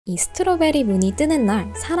이 스트로베리문이 뜨는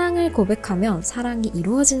날 사랑을 고백하면 사랑이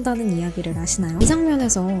이루어진다는 이야기를 아시나요? 이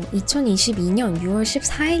장면에서 2022년 6월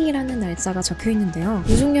 14일이라는 날짜가 적혀있는데요.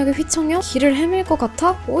 무중력의 휘청여 길을 헤맬 것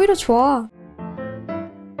같아? 오히려 좋아.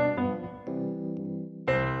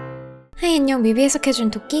 하이 안녕, 뮤비해석 해준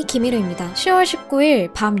토끼 김희루입니다. 10월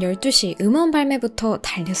 19일 밤 12시 음원 발매부터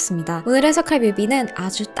달렸습니다. 오늘 해석할 뮤비는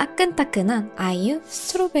아주 따끈따끈한 아이유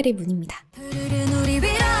스트로베리문입니다.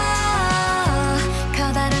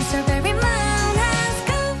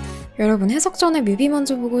 여러분 해석 전에 뮤비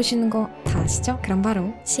먼저 보고 오시는 거 다 아시죠? 그럼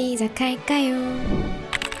바로 시작할까요?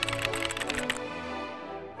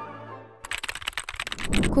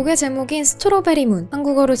 곡의 제목인 스트로베리문,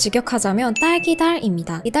 한국어로 직역하자면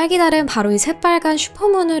딸기달입니다. 이 딸기달은 바로 이 새빨간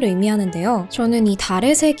슈퍼문을 의미하는데요. 저는 이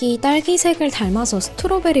달의 색이 딸기색을 닮아서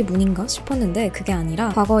스트로베리문인가 싶었는데 그게 아니라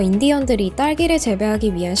과거 인디언들이 딸기를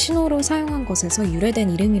재배하기 위한 신호로 사용한 것에서 유래된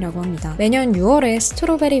이름이라고 합니다. 매년 6월에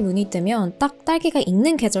스트로베리문이 뜨면 딱 딸기가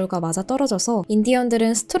익는 계절과 맞아떨어져서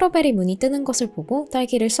인디언들은 스트로베리문이 뜨는 것을 보고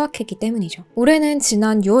딸기를 수확했기 때문이죠. 올해는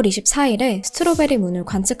지난 6월 24일에 스트로베리문을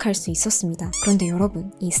관측할 수 있었습니다. 그런데 여러분,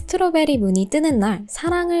 이 스트로베리문이 뜨는 날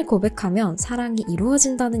사랑을 고백하면 사랑이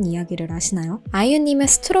이루어진다는 이야기를 아시나요? 아이유님의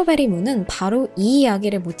스트로베리문은 바로 이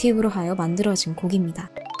이야기를 모티브로 하여 만들어진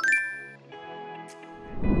곡입니다.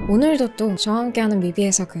 오늘도 또 저와 함께하는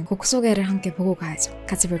뮤비해석은 곡 소개를 함께 보고 가야죠.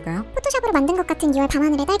 같이 볼까요? 포토샵으로 만든 것 같은 6월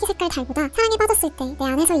밤하늘의 딸기 색깔 달보다 사랑에 빠졌을 때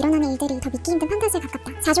내 안에서 일어나는 일들이 더 믿기 힘든 판타지에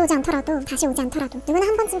가깝다. 자주 오지 않더라도 다시 오지 않더라도 누구나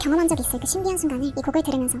한 번쯤 경험한 적이 있을 그 신비한 순간을 이 곡을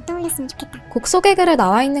들으면서 떠올렸으면 좋겠다. 곡 소개글에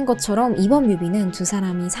나와 있는 것처럼 이번 뮤비는 두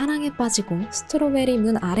사람이 사랑에 빠지고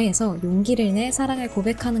스트로베리문 아래에서 용기를 내 사랑을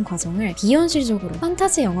고백하는 과정을 비현실적으로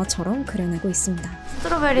판타지 영화처럼 그려내고 있습니다.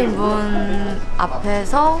 스트로베리문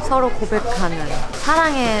앞에서 서로 고백하는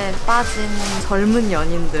사랑에 빠진 젊은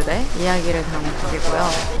연인들의 이야기를 담은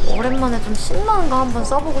곡이고요. 오랜만에 좀 신나는 거 한번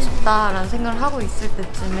써보고 싶다라는 생각을 하고 있을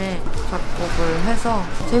때쯤에 작곡을 해서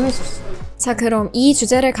재밌었어요. 자, 그럼 이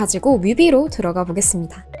주제를 가지고 뮤비로 들어가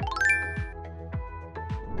보겠습니다.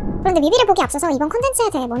 그런데 뮤비를 보기 앞서서 이번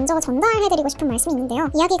콘텐츠에 대해 먼저 전달해드리고 싶은 말씀이 있는데요.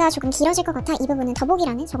 이야기가 조금 길어질 것 같아 이 부분은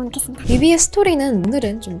더보기란에 적어놓겠습니다. 뮤비의 스토리는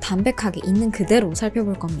오늘은 좀 담백하게 있는 그대로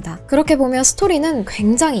살펴볼 겁니다. 그렇게 보면 스토리는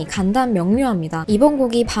굉장히 간단 명료합니다. 이번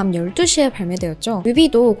곡이 밤 12시에 발매되었죠.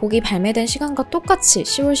 뮤비도 곡이 발매된 시간과 똑같이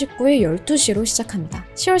 10월 19일 12시로 시작합니다.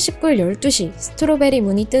 10월 19일 12시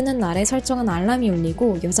스트로베리문이 뜨는 날에 설정한 알람이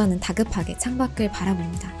울리고 여자는 다급하게 창밖을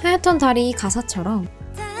바라봅니다. 하얗던 달이 가사처럼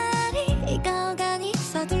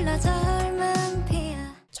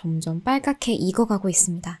점점 빨갛게 익어가고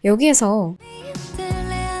있습니다. 여기에서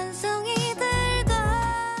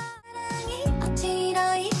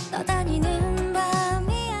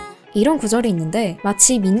이런 구절이 있는데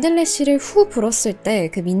마치 민들레 씨를 후 불었을 때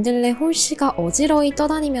그 민들레 홀씨가 어지러이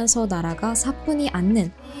떠다니면서 날아가 사뿐히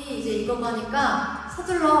앉는 이제 익어가니까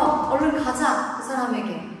서둘러 얼른 가자 그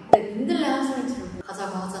사람에게. 근데 민들레 한 송이 들고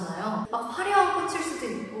가자고 하잖아요. 막 화려한 꽃일 수도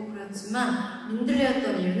있고 그렇지만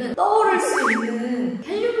민들레였던 이유는 떠오를 수 있는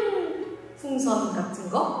헬륨 풍선 같은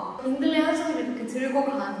거? 민들레 한 송이를 이렇게 들고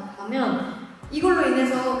가면 이걸로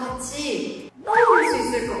인해서 같이 떠오를 수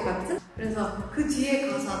있을 것 같은? 그래서 그 뒤에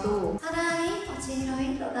가사도 사랑이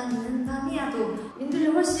어지러이 떠다니는 밤이야도 민들레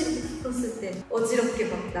홀씨 불었을 때 어지럽게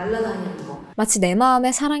막 날아다니는 거. 마치 내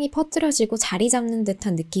마음에 사랑이 퍼뜨려지고 자리 잡는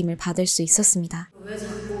듯한 느낌을 받을 수 있었습니다. 왜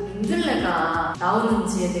자꾸 민들레가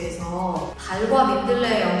나오는지에 대해서 달과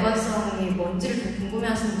민들레의 연관성이 뭔지를 좀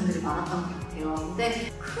궁금해하시는 분들이 많았던 것 같아요.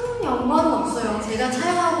 근데 큰 연관은 없어요. 제가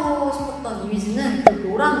차용하고 싶었던 이미지는 그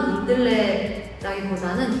노란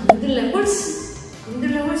민들레라기보다는 민들레 홀씨.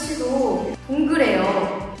 민들레 홀씨도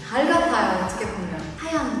동그래요. 달 같아요. 어떻게 보면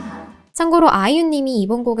하얀 달. 참고로 아이유님이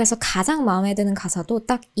이번 곡에서 가장 마음에 드는 가사도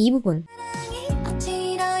딱 이 부분.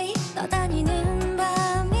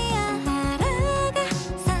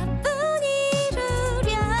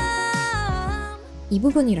 이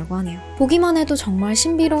부분이라고 하네요. 보기만 해도 정말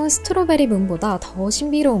신비로운 스트로베리문보다 더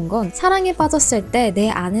신비로운 건 사랑에 빠졌을 때 내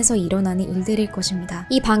안에서 일어나는 일들일 것입니다.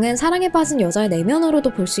 이 방은 사랑에 빠진 여자의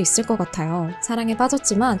내면으로도 볼 수 있을 것 같아요. 사랑에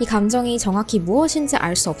빠졌지만 이 감정이 정확히 무엇인지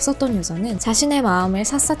알 수 없었던 여자는 자신의 마음을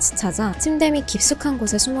샅샅이 찾아 침대 밑 깊숙한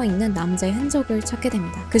곳에 숨어있는 남자의 흔적을 찾게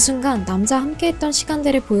됩니다. 그 순간 남자와 함께했던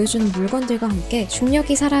시간들을 보여주는 물건들과 함께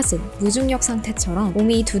중력이 사라진 무중력 상태처럼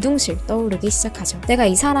몸이 두둥실 떠오르기 시작하죠. 내가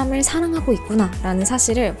이 사람을 사랑하고 있구나 라는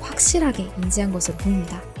사실을 확실하게 인지한 것으로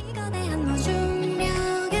보입니다.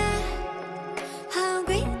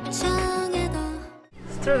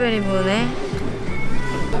 스트로베리문에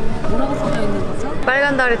뭐라고 써져 있는 거죠?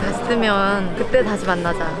 빨간 달이 다시 뜨면 그때 다시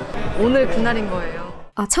만나자. 오늘 그날인 거예요.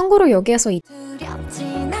 참고로 여기에서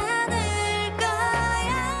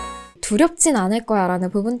두렵진 않을 거야 라는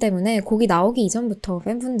부분 때문에 곡이 나오기 이전부터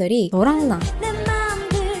팬분들이 너랑 나,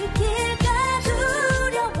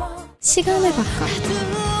 시간의 바깥,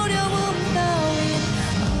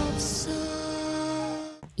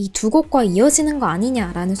 이 두 곡과 이어지는 거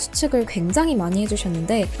아니냐라는 추측을 굉장히 많이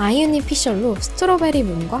해주셨는데 아이유님 피셜로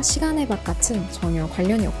스트로베리문과 시간의 바깥은 전혀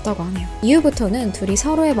관련이 없다고 하네요. 이후부터는 둘이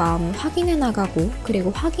서로의 마음을 확인해 나가고 그리고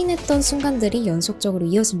확인했던 순간들이 연속적으로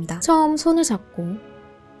이어집니다. 처음 손을 잡고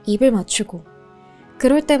입을 맞추고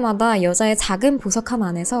그럴 때마다 여자의 작은 보석함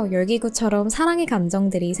안에서 열기구처럼 사랑의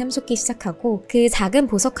감정들이 샘솟기 시작하고 그 작은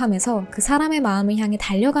보석함에서 그 사람의 마음을 향해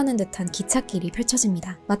달려가는 듯한 기찻길이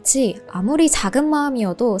펼쳐집니다. 마치 아무리 작은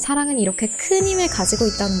마음이어도 사랑은 이렇게 큰 힘을 가지고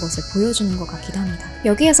있다는 것을 보여주는 것 같기도 합니다.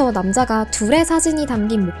 여기에서 남자가 둘의 사진이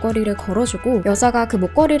담긴 목걸이를 걸어주고 여자가 그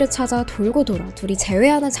목걸이를 찾아 돌고 돌아 둘이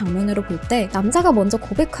재회하는 장면으로 볼 때 남자가 먼저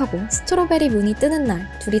고백하고 스트로베리 문이 뜨는 날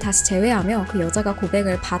둘이 다시 재회하며 그 여자가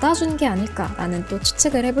고백을 받아준 게 아닐까라는 또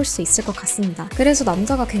추측을 해볼 수 있을 것 같습니다. 그래서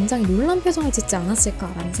남자가 굉장히 놀란 표정을 짓지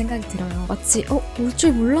않았을까라는 생각이 들어요. 마치 올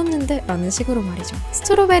줄 몰랐는데? 라는 식으로 말이죠.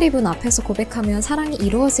 스트로베리문 앞에서 고백하면 사랑이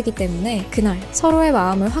이루어지기 때문에 그날 서로의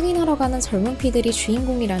마음을 확인하러 가는 젊은 피들이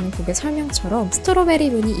주인공이라는 곡의 설명처럼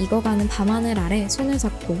스트로베리문이 익어가는 밤하늘 아래 손을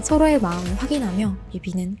잡고 서로의 마음을 확인하며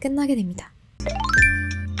뮤비는 끝나게 됩니다.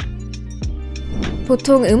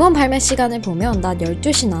 보통 음원 발매 시간을 보면 낮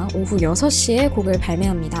 12시나 오후 6시에 곡을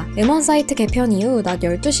발매합니다. 음원 사이트 개편 이후 낮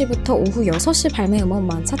 12시부터 오후 6시 발매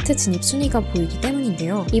음원만 차트 진입 순위가 보이기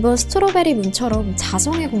때문인데요. 이번 스트로베리문처럼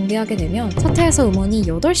자정에 공개하게 되면 차트에서 음원이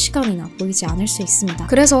 8시간이나 보이지 않을 수 있습니다.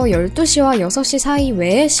 그래서 12시와 6시 사이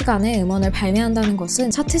외의 시간에 음원을 발매한다는 것은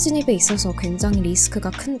차트 진입에 있어서 굉장히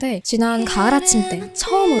리스크가 큰데 지난 가을 아침 때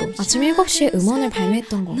처음으로 아침 7시에 음원을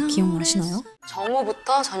발매했던 거 기억나시나요?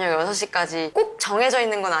 정오부터 저녁 6시까지 꼭 정해져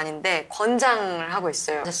있는 건 아닌데 권장을 하고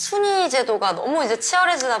있어요. 순위 제도가 너무 이제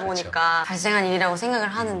치열해지다 보니까 발생한 일이라고 생각을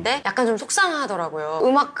하는데 약간 좀 속상하더라고요.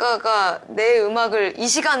 음악가가 내 음악을 이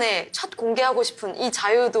시간에 첫 공개하고 싶은 이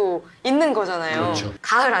자유도 있는 거잖아요. 그렇죠.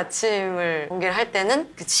 가을 아침을 공개를 할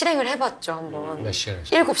때는 실행을 해봤죠, 한번. 몇 시에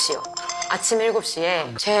하셨어요? 7시요. 아침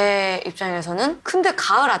 7시에 제 입장에서는 근데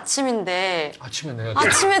가을 아침인데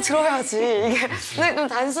아침에 들어야지 이게 근데 좀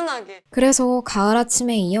단순하게 그래서 가을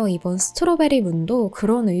아침에 이어 이번 스트로베리문도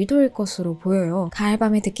그런 의도일 것으로 보여요.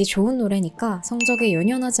 가을밤에 듣기 좋은 노래니까 성적에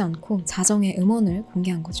연연하지 않고 자정에 음원을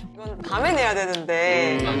공개한 거죠. 이건 밤에 내야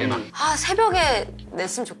되는데 새벽에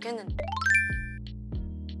냈으면 좋겠는데.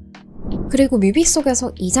 그리고 뮤비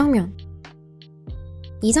속에서 이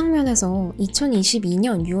장면에서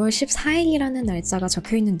 2022년 6월 14일이라는 날짜가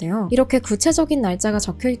적혀있는데요. 이렇게 구체적인 날짜가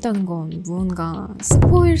적혀있다는 건 무언가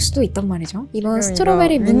스포일 수도 있단 말이죠. 이번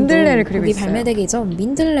스트로베리문도 곡이 발매되기 전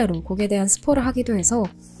민들레로 곡에 대한 스포를 하기도 해서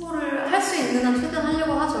스포를 할 수 있는 한 최대한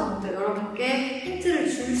하려고 하죠. 근데 여러분께 힌트를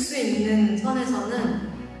줄 수 있는 선에서는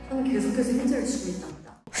저는 계속해서 힌트를 주고 있답니다.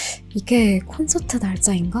 이게 콘서트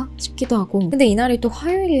날짜인가? 싶기도 하고 근데 이날이 또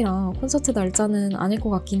화요일이라 콘서트 날짜는 아닐 것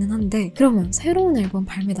같기는 한데 그러면 새로운 앨범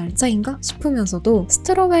발매 날짜인가? 싶으면서도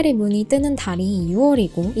스트로베리문이 뜨는 달이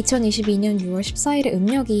 6월이고 2022년 6월 14일의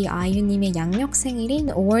음력이 아이유님의 양력 생일인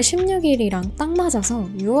 5월 16일이랑 딱 맞아서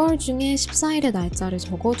 6월 중에 14일의 날짜를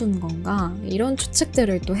적어둔 건가? 이런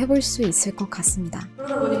추측들을 또 해볼 수 있을 것 같습니다.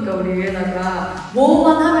 그러다 보니까 우리 위에다가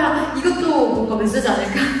뭐만 하면 이것도 뭔가 메시지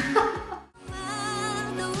아닐까?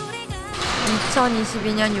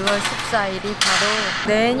 2022년 6월 14일이 바로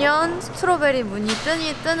내년 스트로베리문이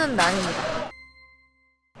뜨는 날입니다.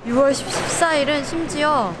 6월 14일은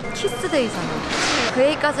심지어 키스데이잖아요. 그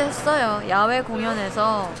얘기까지 했어요. 야외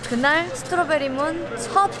공연에서 그날 스트로베리문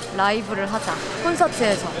첫 라이브를 하자.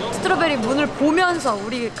 콘서트에서 스트로베리문을 보면서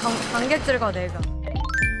우리 관객들과 내가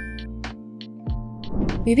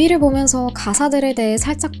뮤비를 보면서 가사들에 대해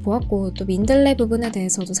살짝 보았고 또 민들레 부분에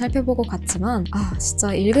대해서도 살펴보고 갔지만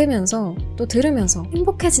진짜 읽으면서 또 들으면서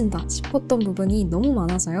행복해진다 싶었던 부분이 너무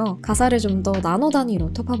많아서요. 가사를 좀 더 나눠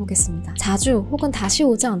단위로 톱어보겠습니다. 자주 혹은 다시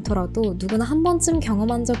오지 않더라도 누구나 한 번쯤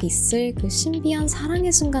경험한 적이 있을 그 신비한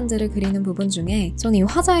사랑의 순간들을 그리는 부분 중에 저는 이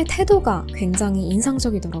화자의 태도가 굉장히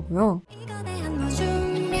인상적이더라고요.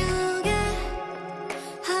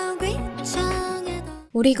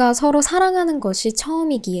 우리가 서로 사랑하는 것이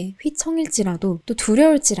처음이기에 휘청일지라도 또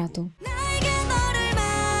두려울지라도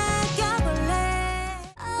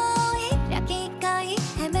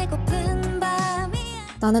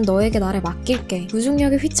나는 너에게 나를 맡길게.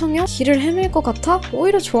 무중력에 휘청여 길을 헤맬 것 같아?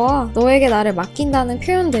 오히려 좋아. 너에게 나를 맡긴다는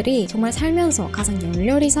표현들이 정말 살면서 가장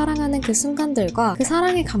열렬히 사랑하는 그 순간들과 그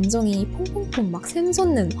사랑의 감정이 퐁퐁퐁 막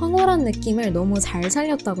샘솟는 황홀한 느낌을 너무 잘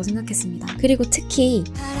살렸다고 생각했습니다. 그리고 특히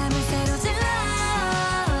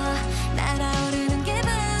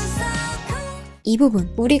이 부분,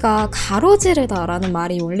 우리가 가로지르다 라는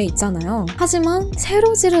말이 원래 있잖아요. 하지만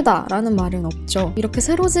세로지르다 라는 말은 없죠. 이렇게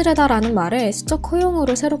세로지르다 라는 말을 수적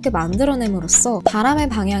허용어로 새롭게 만들어냄으로써 바람의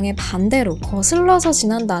방향에 반대로 거슬러서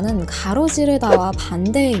지난다는 가로지르다와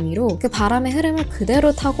반대의 의미로 그 바람의 흐름을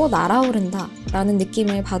그대로 타고 날아오른다 라는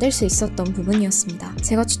느낌을 받을 수 있었던 부분이었습니다.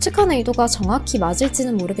 제가 추측하는 의도가 정확히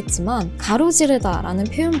맞을지는 모르겠지만 가로지르다 라는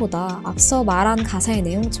표현보다 앞서 말한 가사의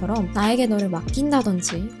내용처럼 나에게 너를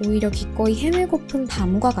맡긴다든지 오히려 기꺼이 헤매고픈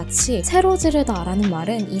밤과 같이 세로지르다 라는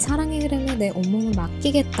말은 이 사랑의 흐름에 내 온몸을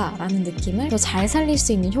맡기겠다 라는 느낌을 더 잘 살릴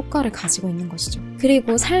수 있는 효과를 가지고 있는 것이죠.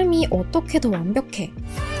 그리고 삶이 어떻게 더 완벽해?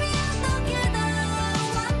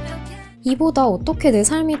 이보다 어떻게 내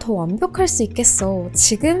삶이 더 완벽할 수 있겠어.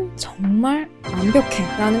 지금 정말 완벽해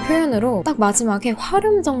라는 표현으로 딱 마지막에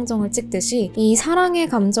화렴정정을 찍듯이 이 사랑의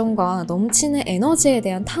감정과 넘치는 에너지에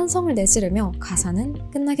대한 탄성을 내지르며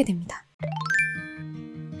가사는 끝나게 됩니다.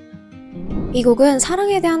 이 곡은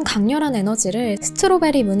사랑에 대한 강렬한 에너지를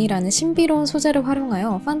스트로베리문이라는 신비로운 소재를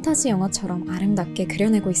활용하여 판타지 영화처럼 아름답게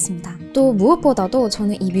그려내고 있습니다. 또 무엇보다도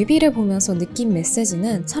저는 이 뮤비를 보면서 느낀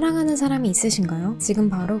메시지는 사랑하는 사람이 있으신가요? 지금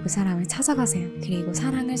바로 그 사람을 찾아가세요. 그리고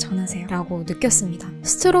사랑을 전하세요. 라고 느꼈습니다.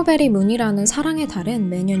 스트로베리문이라는 사랑의 달은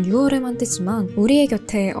매년 6월에만 뜨지만 우리의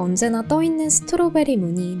곁에 언제나 떠있는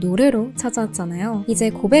스트로베리문이 노래로 찾아왔잖아요. 이제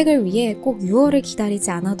고백을 위해 꼭 6월을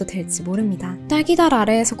기다리지 않아도 될지 모릅니다. 딸기달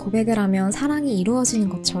아래에서 고백을 하면 사랑이 이루어지는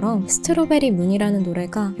것처럼 스트로베리문이라는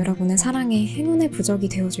노래가 여러분의 사랑에 행운의 부적이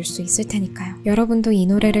되어줄 수 있을 테니까요. 여러분도 이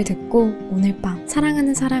노래를 듣고 오늘 밤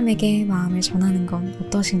사랑하는 사람에게 마음을 전하는 건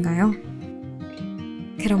어떠신가요?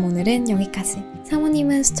 그럼 오늘은 여기까지.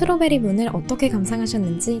 사모님은 스트로베리문을 어떻게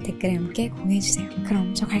감상하셨는지 댓글에 함께 공유해주세요.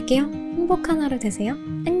 그럼 저 갈게요. 행복한 하루 되세요.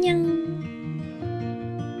 안녕.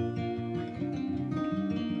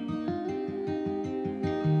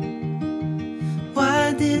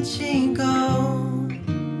 Why did she go?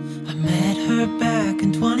 I met her back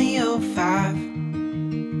in 2005.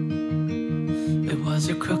 It was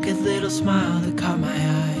her crooked little smile that caught my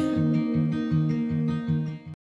eye.